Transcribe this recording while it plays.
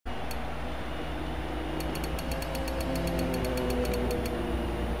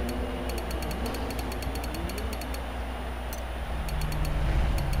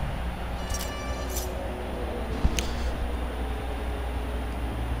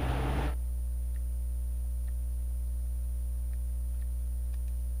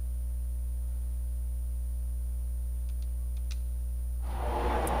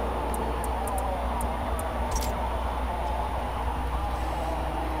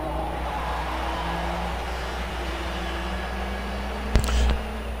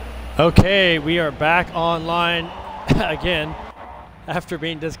Okay, we are back online again after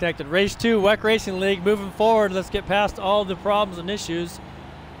being disconnected. Race 2, WEC Racing League, moving forward. Let's get past all the problems and issues.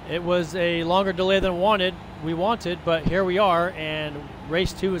 It was a longer delay than we wanted, but here we are, and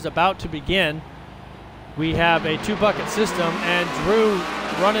race 2 is about to begin. We have a 2-bucket system, and Drew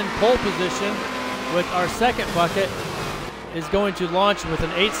running pole position with our second bucket is going to launch with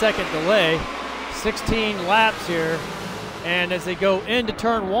an 8-second delay, 16 laps here. And as they go into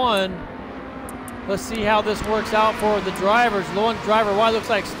turn 1, let's see how this works out for the drivers. The one driver wide looks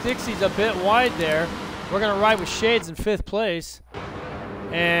like Stixie's a bit wide there. We're going to ride with Shades in 5th place.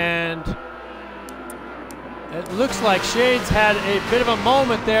 And it looks like Shades had a bit of a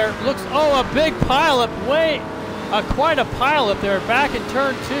moment there. Looks, oh, a big pileup. Quite a pileup there. Back in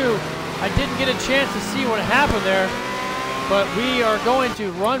turn 2. I didn't get a chance to see what happened there. But we are going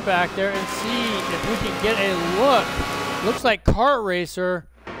to run back there and see if we can get a look. Looks like Kart Racer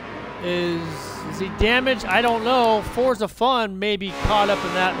is he damaged? I don't know. Forza Fun may be caught up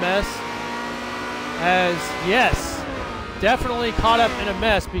in that mess. Yes, definitely caught up in a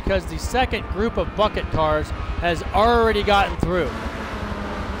mess because the second group of bucket cars has already gotten through.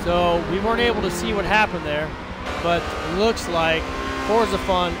 So we weren't able to see what happened there, but looks like Forza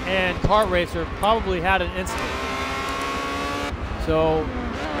Fun and Kart Racer probably had an incident. So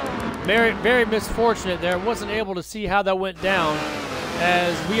very, very misfortunate there. Wasn't able to see how that went down,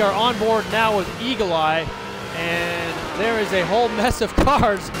 as we are on board now with Eagle Eye, and there is a whole mess of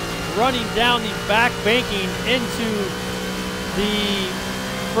cars running down the back banking into the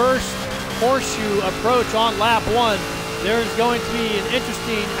first horseshoe approach on lap 1. There's going to be an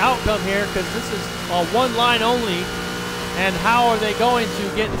interesting outcome here because this is a one line only, and how are they going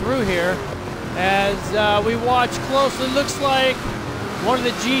to get through here? As we watch closely, looks like one of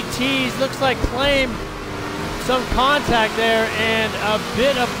the GTs, looks like claimed some contact there, and a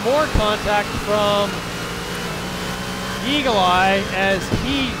bit of more contact from Eagle Eye as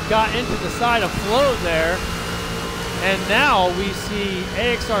he got into the side of float there. And now we see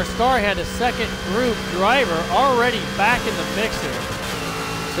AXR Starhand, a second group driver, already back in the mixer.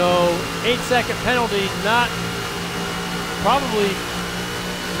 So 8-second penalty, probably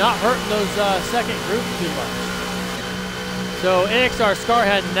not hurting those second groups too much. So AXR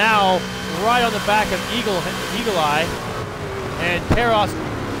Scarhead now right on the back of Eagle Eye, and Karos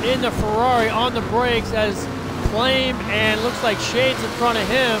in the Ferrari on the brakes as Claim, and looks like Shades in front of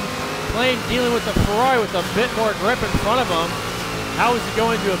him. Claim dealing with the Ferrari with a bit more grip in front of him. How is he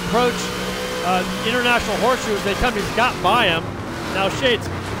going to approach International Horseshoe as they got by him? Now Shades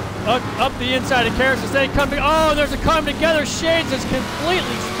up the inside of Karos as they come together. Oh, there's a come together. Shades is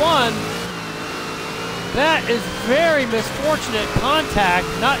completely spun. That is very misfortunate contact,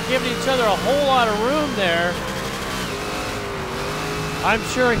 not giving each other a whole lot of room there. I'm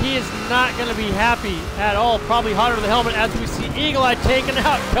sure he is not going to be happy at all, probably hot under the helmet, as we see Eagle Eye taking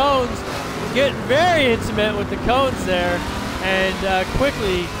out cones, getting very intimate with the cones there, and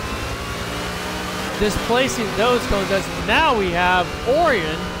quickly displacing those cones, as now we have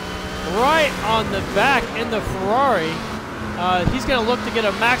Orion right on the back in the Ferrari. He's going to look to get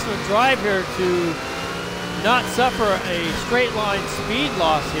a maximum drive here to not suffer a straight line speed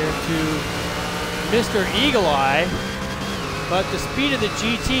loss here to Mr. Eagle Eye, but the speed of the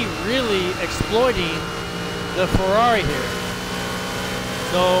GT really exploiting the Ferrari here.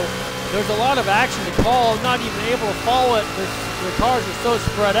 So there's a lot of action to call, not even able to follow it. The cars are so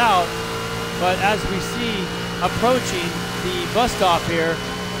spread out, but as we see approaching the bus stop here,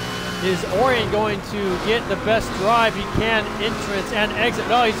 is Orion going to get the best drive he can, entrance and exit?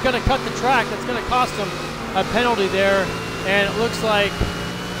 No, he's going to cut the track. That's going to cost him a penalty there, and it looks like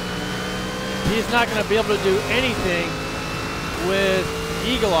he's not going to be able to do anything with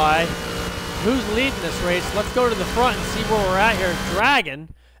Eagle Eye. Who's leading this race? Let's go to the front and see where we're at here. Dragon,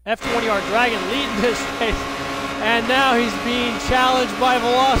 F20R Dragon leading this race, and now he's being challenged by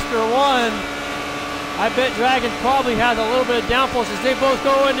Veloster 1. I bet Dragon probably has a little bit of downforce as they both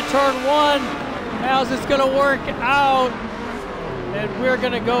go into turn 1. How's this going to work out? And we're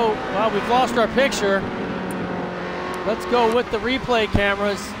going to go, well, we've lost our picture. Let's go with the replay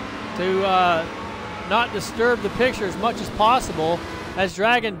cameras to not disturb the picture as much as possible, as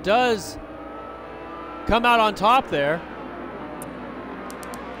Dragon does come out on top there.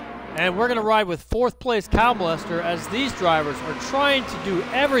 And we're going to ride with 4th place Cow Molester, as these drivers are trying to do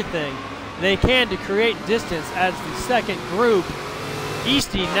everything they can to create distance, as the second group,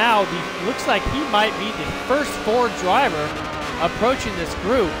 Easty now, looks like he might be the first Ford driver approaching this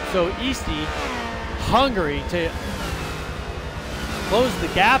group. So Easty hungry to close the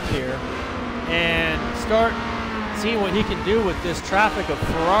gap here and start seeing what he can do with this traffic of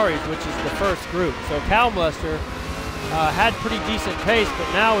Ferraris, which is the first group. So Cal Molester had pretty decent pace,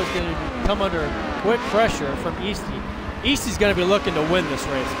 but now is going to come under quick pressure from Easty. Easty's going to be looking to win this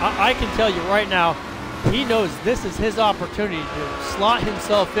race. I can tell you right now, he knows this is his opportunity to slot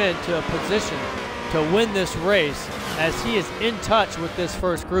himself into a position to win this race, as he is in touch with this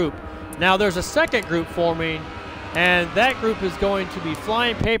first group. Now there's a second group forming, and that group is going to be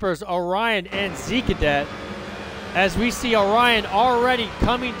Flying Papers, Orion, and Z-Cadet, as we see Orion already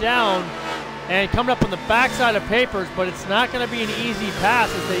coming down and coming up on the backside of Papers, but it's not going to be an easy pass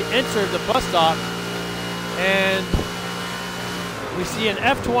as they enter the bus stop. And we see an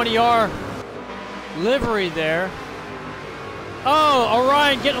F20R livery there. Oh,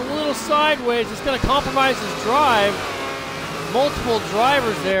 Orion getting a little sideways. It's going to compromise his drive. Multiple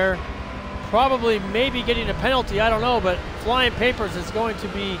drivers there. Probably maybe getting a penalty, I don't know, but Flying Papers is going to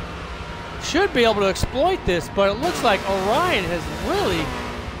be, should be able to exploit this, but it looks like Orion has really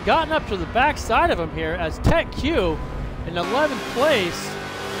gotten up to the backside of him here, as Tech Q in 11th place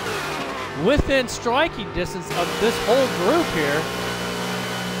within striking distance of this whole group here,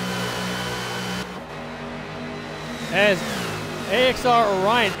 as AXR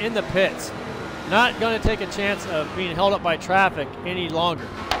Orion in the pits, not going to take a chance of being held up by traffic any longer.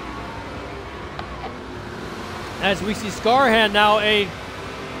 As we see Scarhand now in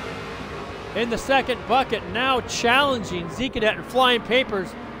the second bucket, now challenging Z-Cadet and Flying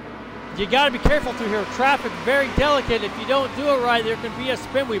Papers. You got to be careful through here. Traffic very delicate. If you don't do it right, there can be a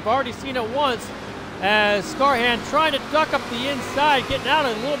spin. We've already seen it once, as Scarhand trying to duck up the inside, getting out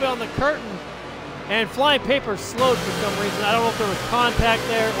a little bit on the curtain, and Flying Papers slowed for some reason. I don't know if there was contact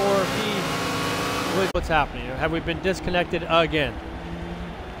there or if he, what's happening? Have we been disconnected again?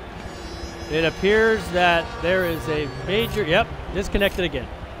 It appears that there is a major, yep, disconnected again.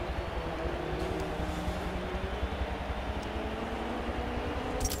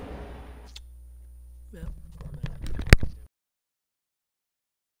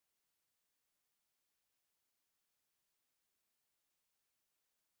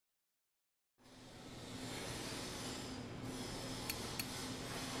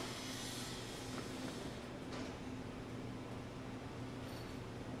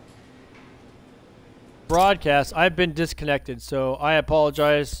 Broadcast, I've been disconnected, so I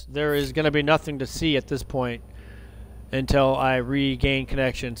apologize. There is going to be nothing to see at this point until I regain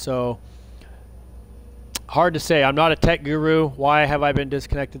connection. So hard to say. I'm not a tech guru. Why have I been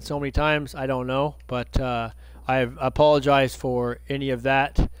disconnected so many times? I don't know, but I apologize for any of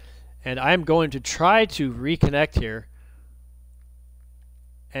that, and I'm going to try to reconnect here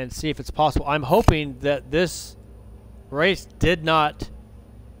and see if it's possible. I'm hoping that this race did not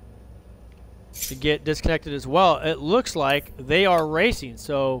to get disconnected as well. It looks like they are racing,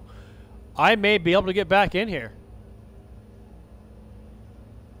 so I may be able to get back in here.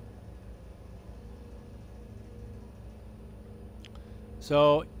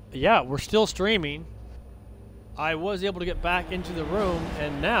 So yeah, we're still streaming. I was able to get back into the room,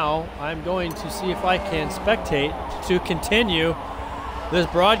 and now I'm going to see if I can spectate to continue this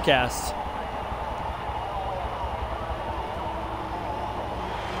broadcast.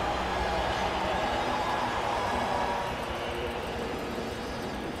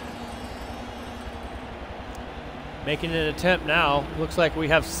 Making an attempt now. Looks like we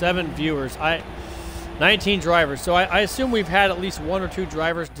have 7 viewers. 19 drivers. So I assume we've had at least 1 or 2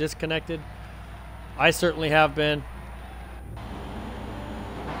 drivers disconnected. I certainly have been.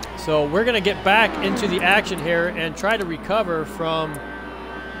 So we're going to get back into the action here and try to recover from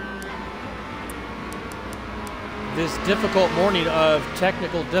this difficult morning of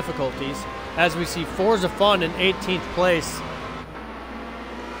technical difficulties. As we see Forza Fun in 18th place.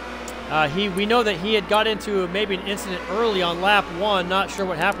 We know that he had got into maybe an incident early on lap 1. Not sure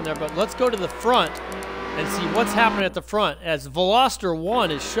what happened there, but let's go to the front and see what's happening at the front, as Veloster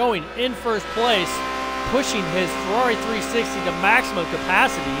 1 is showing in first place, pushing his Ferrari 360 to maximum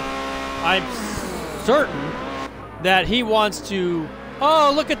capacity. I'm certain that he wants to,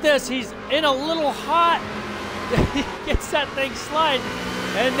 oh, look at this, he's in a little hot, he gets that thing sliding,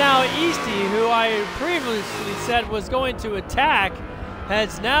 and now Easty, who I previously said was going to attack,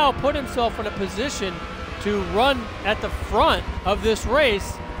 has now put himself in a position to run at the front of this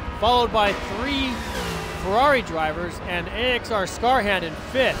race, followed by 3 Ferrari drivers and AXR Scarhand in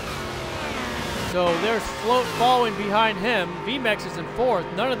 5th. So there's Float following behind him. VMEX is in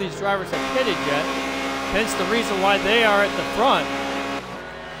 4th. None of these drivers have pitted yet, hence the reason why they are at the front.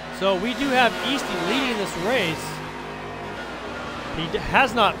 So we do have Easty leading this race. He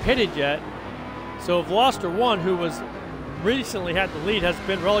has not pitted yet. So Veloster 1, who was recently had the lead, has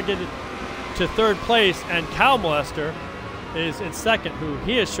been relegated to third place, and Cow Molester is in second, who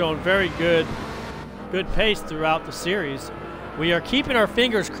he has shown very good pace throughout the series. We are keeping our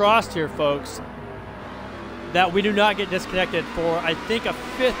fingers crossed here, folks, that we do not get disconnected for, I think, a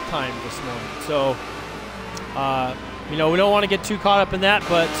 5th time this morning. So, you know, we don't want to get too caught up in that,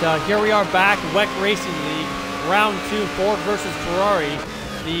 but here we are back, WEC Racing League, round 2, Ford versus Ferrari.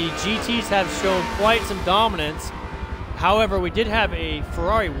 The GTs have shown quite some dominance. However, we did have a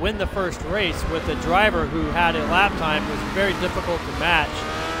Ferrari win the first race with a driver who had a lap time that was very difficult to match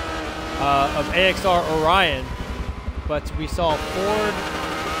of AXR Orion. But we saw Ford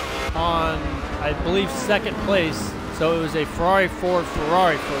on, I believe, 2nd place. So it was a Ford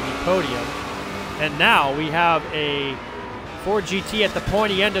Ferrari for the podium. And now we have a Ford GT at the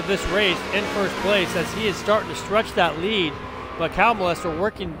pointy end of this race in first place as he is starting to stretch that lead. But Cow Molester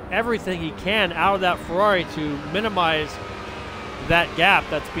working everything he can out of that Ferrari to minimize that gap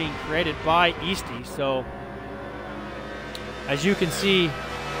that's being created by Easty. So, as you can see,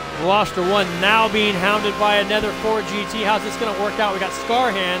 Veloster 1 now being hounded by another Ford GT. How's this going to work out? We got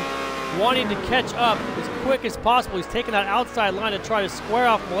Scarhand wanting to catch up as quick as possible. He's taking that outside line to try to square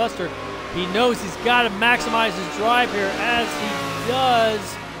off Molester. He knows he's got to maximize his drive here, as he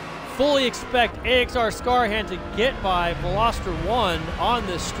does fully expect AXR Scarhand to get by Veloster 1 on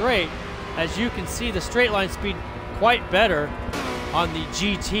this straight. As you can see, the straight line speed quite better on the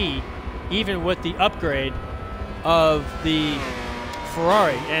GT, even with the upgrade of the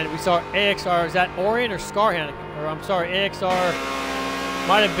Ferrari. And we saw AXR, is that Orion or Scarhand? Or I'm sorry, AXR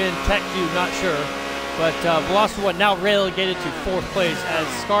might have been Tech Q, not sure. But Veloster 1 now relegated to 4th place as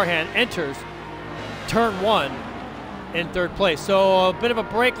Scarhand enters turn 1 in 3rd place. So a bit of a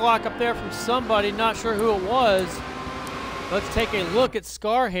brake lock up there from somebody, not sure who it was. Let's take a look at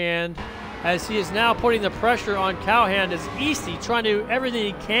Scarhand as he is now putting the pressure on Cowhand, as Easty trying to do everything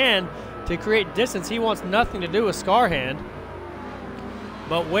he can to create distance. He wants nothing to do with Scarhand.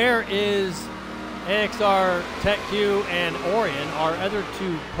 But where is AXR, Tech Q, and Orion, our other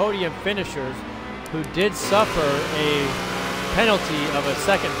 2 podium finishers, who did suffer a penalty of a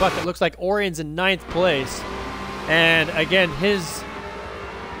 2nd bucket? Looks like Orion's in 9th place. And again, his,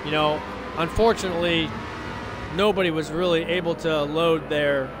 you know, unfortunately, nobody was really able to load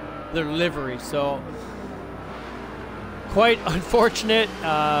their livery. So, quite unfortunate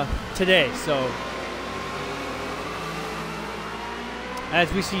today. So,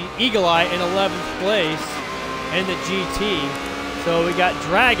 as we see Eagle Eye in 11th place in the GT. So, we got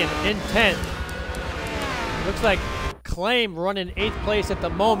Dragon in 10th. Looks like Claim running 8th place at the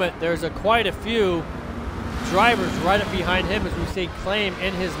moment. There's quite a few drivers right up behind him as we see Claim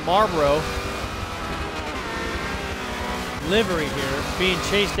in his Marlboro livery here, being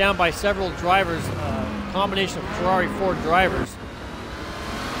chased down by several drivers, combination of Ferrari Ford drivers.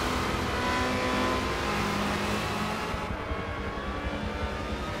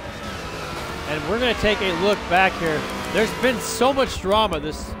 And we're going to take a look back here. There's been so much drama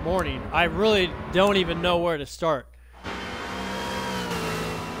this morning, I really don't even know where to start.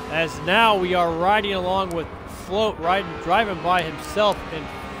 As now we are riding along with Float, driving by himself in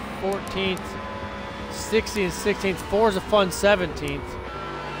 14th, 16th, 16th, Forza Fun 17th.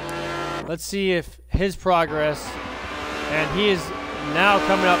 Let's see if his progress, and he is now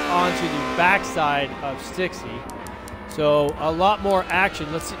coming up onto the backside of Stixie. So a lot more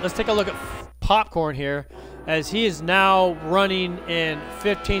action. Let's take a look at Popcorn here, as he is now running in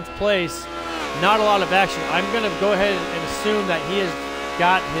 15th place. Not a lot of action. I'm going to go ahead and assume that he has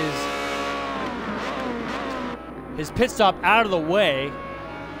got his pit stop out of the way,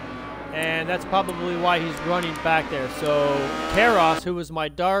 and that's probably why he's running back there. So Karos, who was my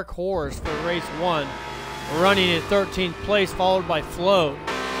dark horse for race 1, running in 13th place, followed by Float,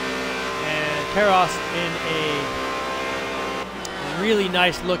 and Karos in a really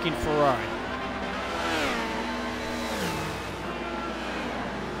nice looking Ferrari.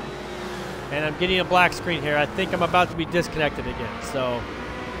 And I'm getting a black screen here. I think I'm about to be disconnected again. So,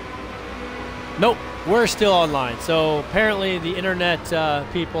 nope, we're still online. So apparently the internet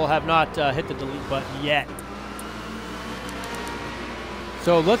people have not hit the delete button yet.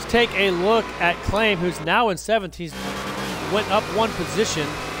 So let's take a look at Claim, who's now in 7th. He's went up 1 position,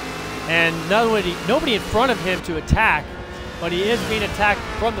 and nobody in front of him to attack, but he is being attacked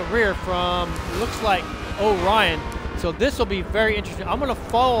from the rear from, looks like, Orion. So this will be very interesting. I'm going to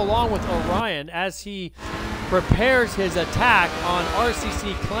follow along with Orion as he prepares his attack on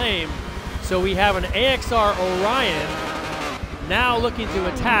RCC Claim. So we have an AXR Orion now looking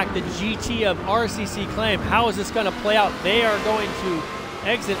to attack the GT of RCC Claim. How is this going to play out? They are going to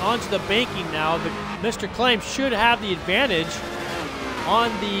exit onto the banking now. Mr. Claim should have the advantage on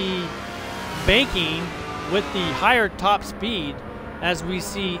the banking with the higher top speed, as we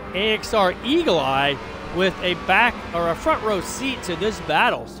see AXR Eagle Eye with a back or a front row seat to this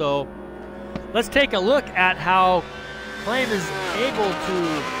battle. So let's take a look at how Claim is able to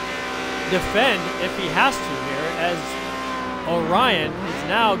defend if he has to here, as Orion is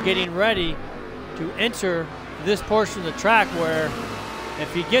now getting ready to enter this portion of the track where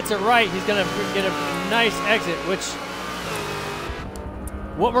if he gets it right, he's going to get a nice exit, which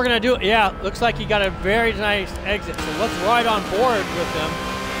what we're going to do, yeah, looks like he got a very nice exit. So let's ride on board with him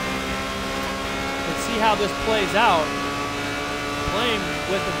and see how this plays out. Claim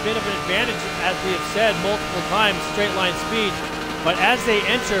with a bit of an advantage, as we have said multiple times, straight line speed. But as they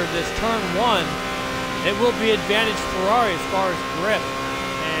enter this turn 1, it will be advantage Ferrari as far as grip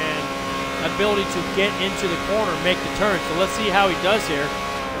and ability to get into the corner, make the turn. So let's see how he does here.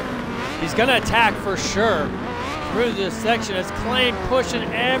 He's going to attack for sure through this section as Claim pushing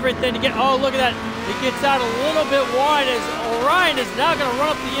everything to get, oh, look at that. He gets out a little bit wide as Orion is now going to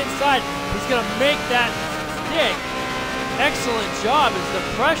run up the inside. He's going to make that stick. Excellent job as the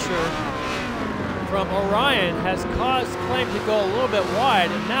pressure from Orion has caused Claim to go a little bit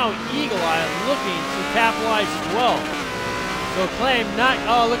wide, and now Eagle Eye looking to capitalize as well. So Claim not,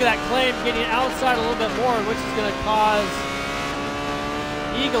 oh, look at that, Claim getting outside a little bit more, which is going to cause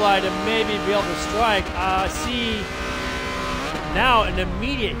Eagle Eye to maybe be able to strike. See now an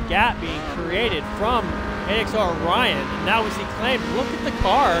immediate gap being created from AXR Orion, and now we see Claim, look at the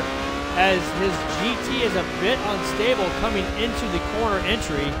car, as his GT is a bit unstable coming into the corner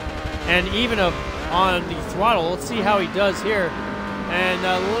entry, and even on the throttle. Let's see how he does here, and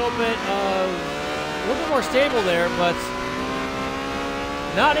a little bit more stable there, but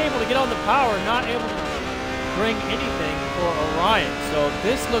not able to get on the power, not able to bring anything for Orion. So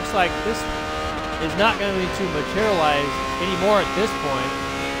this looks like this is not going to materialize anymore at this point,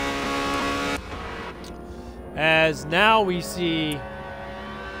 as now we see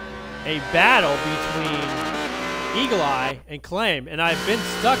a battle between Eagle Eye and Claim, and I've been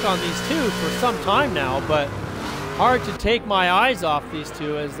stuck on these two for some time now, but hard to take my eyes off these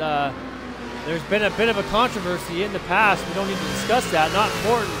two, as there's been a bit of a controversy in the past. We don't need to discuss that, not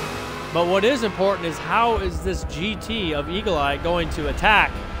important, but what is important is how is this GT of Eagle Eye going to attack?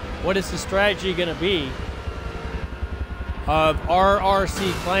 What is the strategy going to be of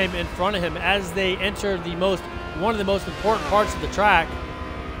RRC Claim in front of him as they enter one of the most important parts of the track?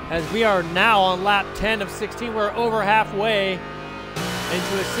 As we are now on lap 10 of 16, we're over halfway into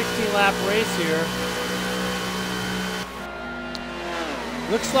a 16-lap race here.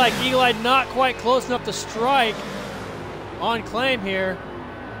 Looks like Eagle Eye not quite close enough to strike on Claim here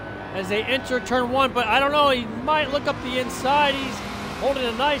as they enter turn 1, but I don't know, he might look up the inside. He's holding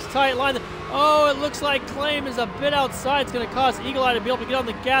a nice tight line. Oh, it looks like Claim is a bit outside. It's going to cause Eagle Eye to be able to get on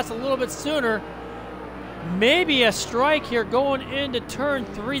the gas a little bit sooner. Maybe a strike here going into turn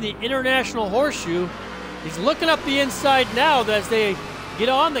 3, the International Horseshoe. He's looking up the inside now as they get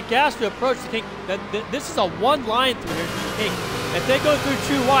on the gas to approach the kink. This is a one line through here to the kink. If they go through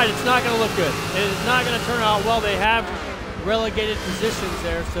too wide, it's not going to look good. It is not going to turn out well. They have relegated positions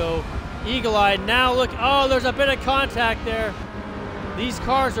there. So Eagle Eye now look, oh, there's a bit of contact there. These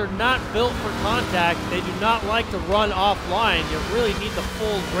cars are not built for contact. They do not like to run offline. You really need the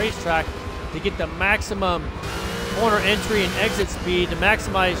full racetrack to get the maximum corner entry and exit speed to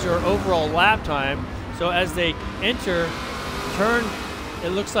maximize your overall lap time. So as they enter turn, it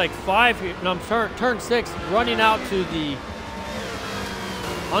looks like 5 here, no, turn 6, running out to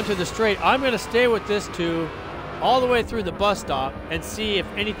onto the straight. I'm going to stay with this 2 all the way through the bus stop and see if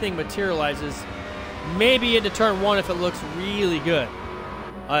anything materializes. Maybe into turn 1 if it looks really good.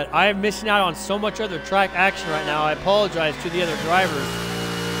 I am missing out on so much other track action right now. I apologize to the other drivers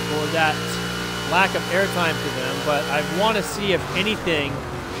for that lack of airtime to them, but I want to see if anything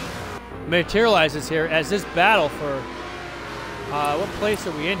materializes here as this battle for what place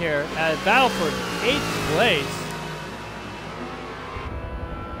are we in here? Battle for 8th place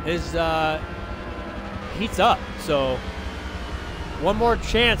is heats up. So one more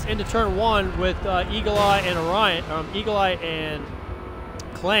chance into turn 1 with Eagle Eye and Orion, Eagle Eye and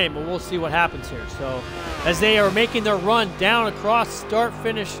Claim, and we'll see what happens here. So as they are making their run down across start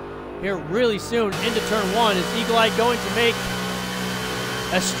finish here really soon into turn 1, is Eagle Eye going to make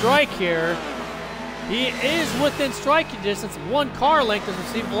a strike here? He is within striking distance, 1 car length as we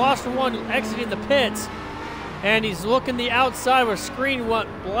see Veloster 1 exiting the pits, and he's looking the outside where screen went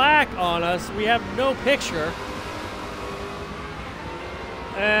black on us. We have no picture.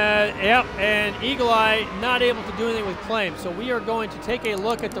 Yep, and Eagle Eye not able to do anything with Claim. So we are going to take a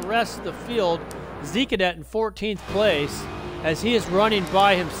look at the rest of the field. Z-Cadet in 14th place as he is running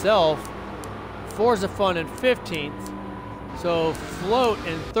by himself. Forza Fun in 15th. So Float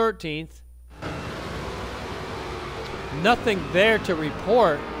in 13th. Nothing there to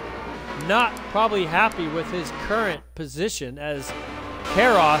report. Not probably happy with his current position as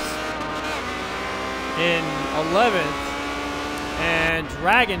Karos in 11th. And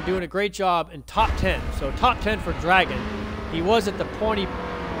Dragon doing a great job in top 10. So top 10 for Dragon. He was at the pointy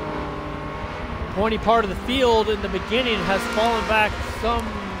part of the field in the beginning, has fallen back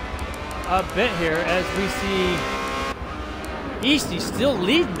a bit here as we see Easty still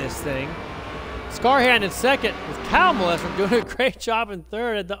leading this thing. Scarhand in second with Cow Molester doing a great job in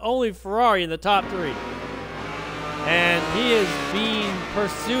third, and the only Ferrari in the top 3. And he is being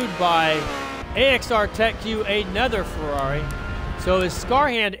pursued by AXR Tech Q, another Ferrari. So is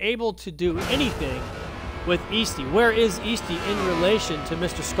Scarhand able to do anything with Easty? Where is Easty in relation to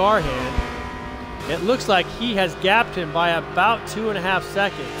Mr. Scarhand? It looks like he has gapped him by about 2.5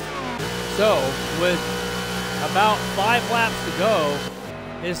 seconds. So with about 5 laps to go,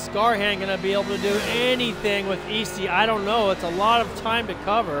 is Scarhand going to be able to do anything with Easty? I don't know. It's a lot of time to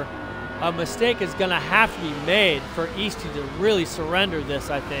cover. A mistake is going to have to be made for Easty to really surrender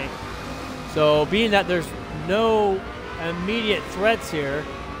this, I think. So being that there's no immediate threats here,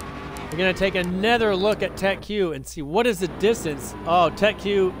 we're going to take another look at Tech Q and see what is the distance. Oh, Tech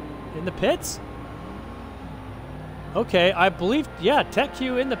Q in the pits? Okay, I believe, yeah, Tech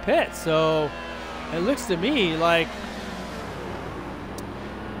Q in the pits. So it looks to me like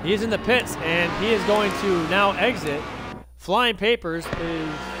he's in the pits and he is going to now exit. Flying Papers is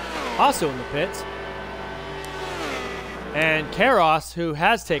also in the pits. And Karos, who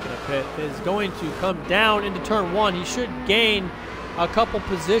has taken a pit, is going to come down into turn 1. He should gain a couple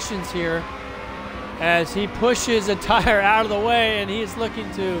positions here as he pushes a tire out of the way and he's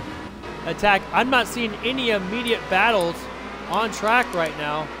looking to attack. I'm not seeing any immediate battles on track right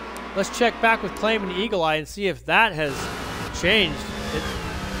now. Let's check back with Claim and Eagle Eye and see if that has changed.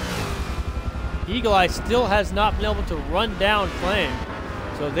 Eagle Eye still has not been able to run down Claim.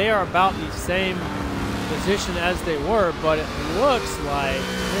 So they are about the same position as they were, but it looks like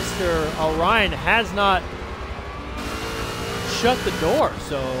Mr. Orion has not shut the door.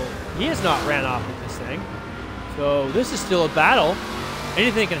 So he has not ran off with this thing. So this is still a battle.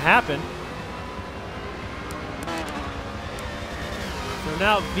 Anything can happen. So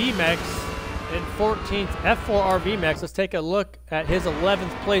now VMAX in 14th, F4R VMAX. Let's take a look at his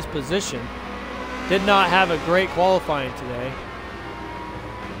 11th place position. Did not have a great qualifying today.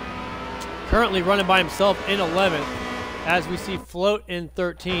 Currently running by himself in 11th as we see Float in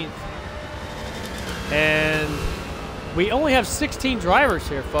 13th. And we only have 16 drivers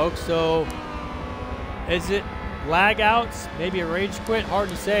here, folks. So is it lag outs, maybe a rage quit? Hard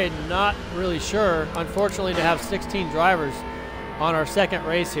to say, not really sure. Unfortunately, to have 16 drivers on our second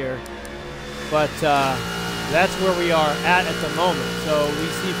race here. But that's where we are at the moment. So we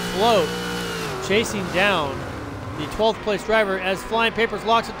see Float chasing down the 12th place driver as Flying Papers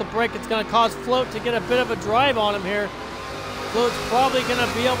locks at the brake. It's going to cause Float to get a bit of a drive on him here. Float's probably going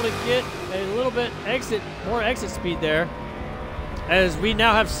to be able to get a little bit more exit speed there. As we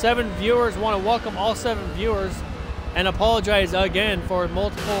now have 7 viewers, want to welcome all 7 viewers and apologize again for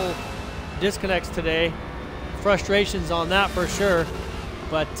multiple disconnects today. Frustrations on that for sure.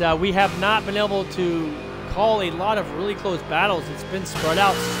 But we have not been able to call a lot of really close battles. It's been spread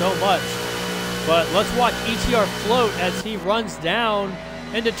out so much. But let's watch ETR Float as he runs down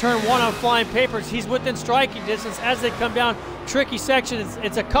into turn 1 on Flying Papers. He's within striking distance as they come down. Tricky section.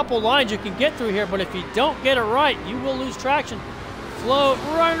 It's a couple lines you can get through here, but if you don't get it right, you will lose traction. Float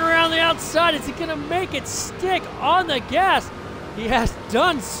running around the outside. Is he going to make it stick on the gas? He has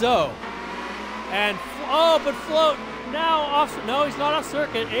done so. And, oh, but Float now off. No, he's not off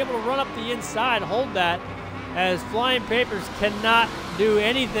circuit. Able to run up the inside, hold that, as Flying Papers cannot do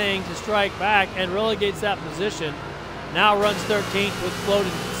anything to strike back and relegates that position. Now runs 13th with Float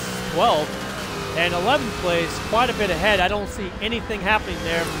in 12th. And 11th place, quite a bit ahead. I don't see anything happening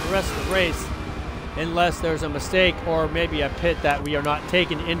there for the rest of the race unless there's a mistake or maybe a pit that we are not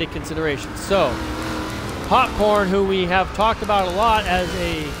taking into consideration. So, Popcorn, who we have talked about a lot as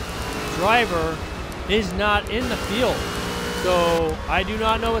a driver, is not in the field. So, I do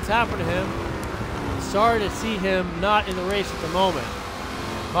not know what's happened to him. Sorry to see him not in the race at the moment.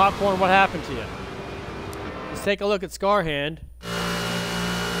 Popcorn, what happened to you? Let's take a look at Scarhand.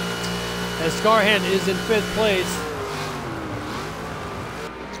 As Scarhand is in 5th place.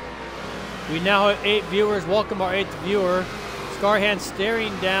 We now have 8 viewers. Welcome our 8th viewer. Scarhand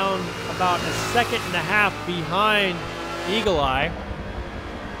staring down about a 1.5 seconds behind Eagle Eye.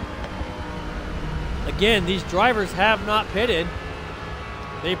 Again, these drivers have not pitted.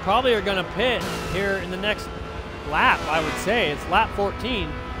 they probably are going to pit here in the next lap, I would say. It's lap 14.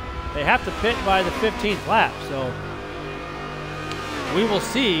 They have to pit by the 15th lap, so we will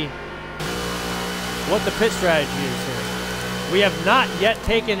see what the pit strategy is here. We have not yet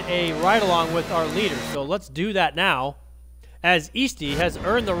taken a ride-along with our leader, so let's do that now, as Easty has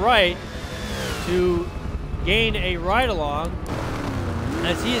earned the right to gain a ride-along,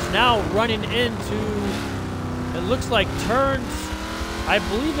 as he is now running into, it looks like turns, I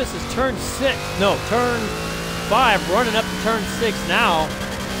believe this is turn 6, no, turn 5, running up to turn 6 now,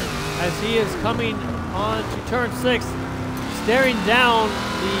 as he is coming on to turn 6, staring down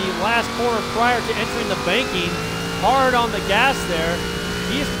the last corner prior to entering the banking, hard on the gas there.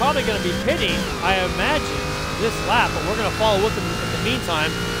 He is probably going to be pitting, I imagine, this lap, but we're going to follow with him in the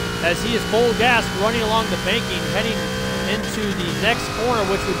meantime, as he is full gas running along the banking, heading into the next corner,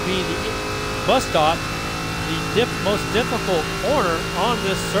 which would be the bus stop, the most difficult corner on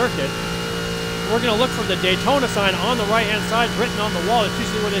this circuit. We're going to look for the Daytona sign on the right-hand side, written on the wall. It's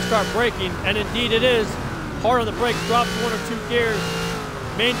usually where they start braking, and indeed it is. Hard on the brakes, drops 1 or 2 gears,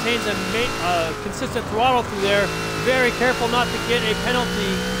 maintains a consistent throttle through there. Very careful not to get a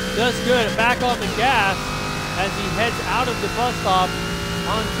penalty. Does good. Back on the gas as he heads out of the bus stop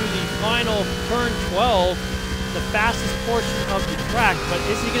onto the final turn 12, the fastest portion of the track. But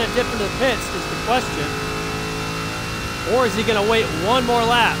is he going to dip into the pits is the question. Or is he going to wait one more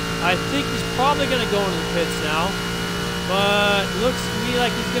lap? I think he's probably going to go into the pits now. But looks to me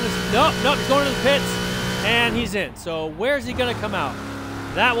like he's going to... Nope, he's going into the pits. And he's in. So where's he going to come out?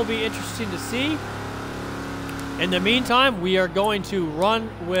 That will be interesting to see. In the meantime, we are going to run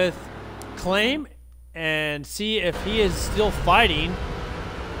with Claim and see if he is still fighting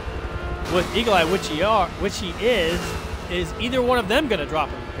with Eagle Eye, which he is. Is either one of them going to drop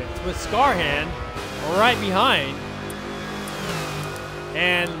in the pits? With Scarhand right behind.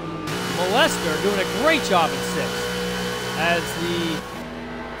 And Molester doing a great job at 6 as the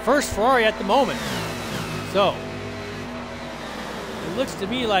first Ferrari at the moment. So, it looks to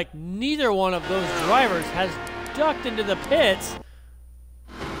me like neither one of those drivers has ducked into the pits,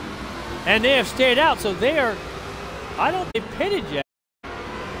 and they have stayed out, so they are, I don't think they've pitted yet.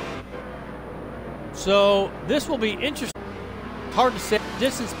 So, this will be interesting. Hard to say the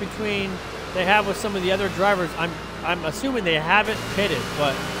distance between they have with some of the other drivers. I'm assuming they haven't pitted,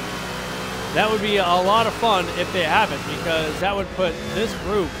 but that would be a lot of fun if they haven't, because that would put this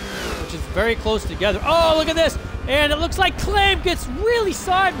group, which is very close together. Oh, look at this! And it looks like Claim gets really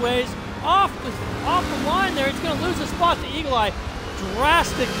sideways off the line there. He's going to lose a spot to Eagle Eye.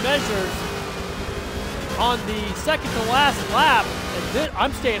 Drastic measures on the second to last lap. And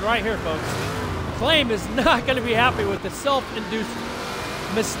I'm staying right here, folks. Claim is not going to be happy with the self-induced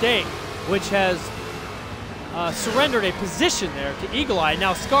mistake, which has surrendered a position there to Eagle Eye.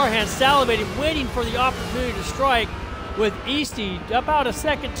 Now Scarhand salivating, waiting for the opportunity to strike with Easty about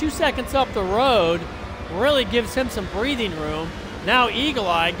 2 seconds up the road. Really gives him some breathing room. Now Eagle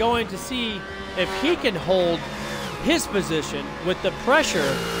Eye going to see if he can hold his position with the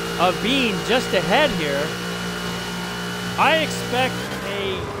pressure of being just ahead here. I expect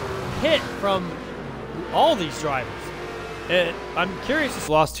a hit from all these drivers. I'm curious.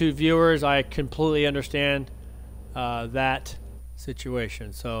 Lost 2 viewers. I completely understand that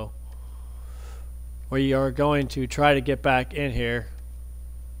situation. So we are going to try to get back in here.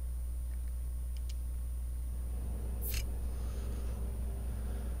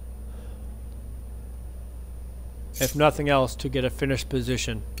 If nothing else, to get a finished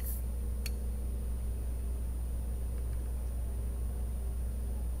position.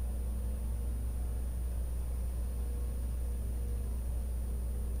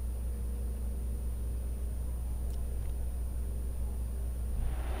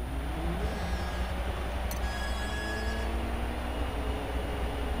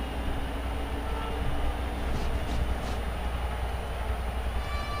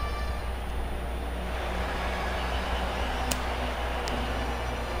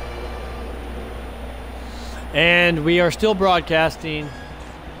 And we are still broadcasting.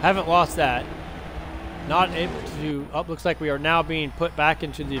 Haven't lost that. Not able to. Oh, looks like we are now being put back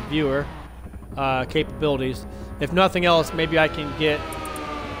into the viewer capabilities. If nothing else, maybe I can get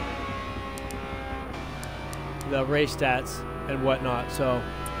the race stats and whatnot. So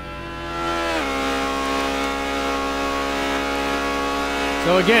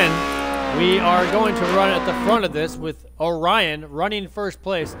again, we are going to run at the front of this with Orion running first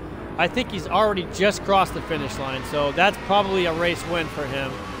place. I think he's already just crossed the finish line, so that's probably a race win for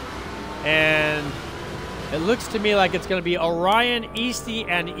him. And it looks to me like it's going to be Orion, Easty,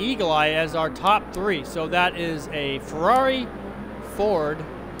 and Eagle Eye as our top 3. So that is a Ferrari, Ford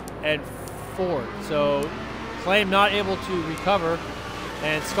and Ford. So Claim not able to recover,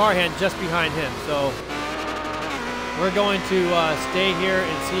 and Scarhand just behind him. So we're going to stay here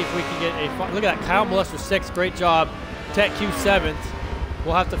and see if we can get a... Look at that, Kyle Molester 6th, great job. Tech Q 7th.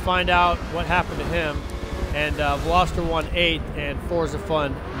 We'll have to find out what happened to him. And Veloster 1 8th and Forza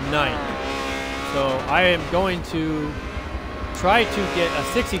Fun 9th. So I am going to try to get a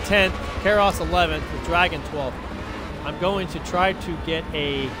 60 10th, Karos 11th, with Dragon 12th. I'm going to try to get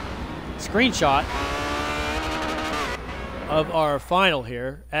a screenshot of our final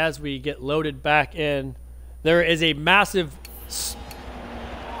here as we get loaded back in. There is a massive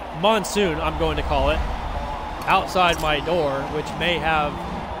monsoon, I'm going to call it, outside my door, which may have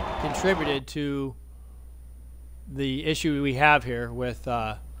contributed to the issue we have here with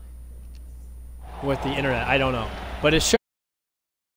the internet. I don't know, but it's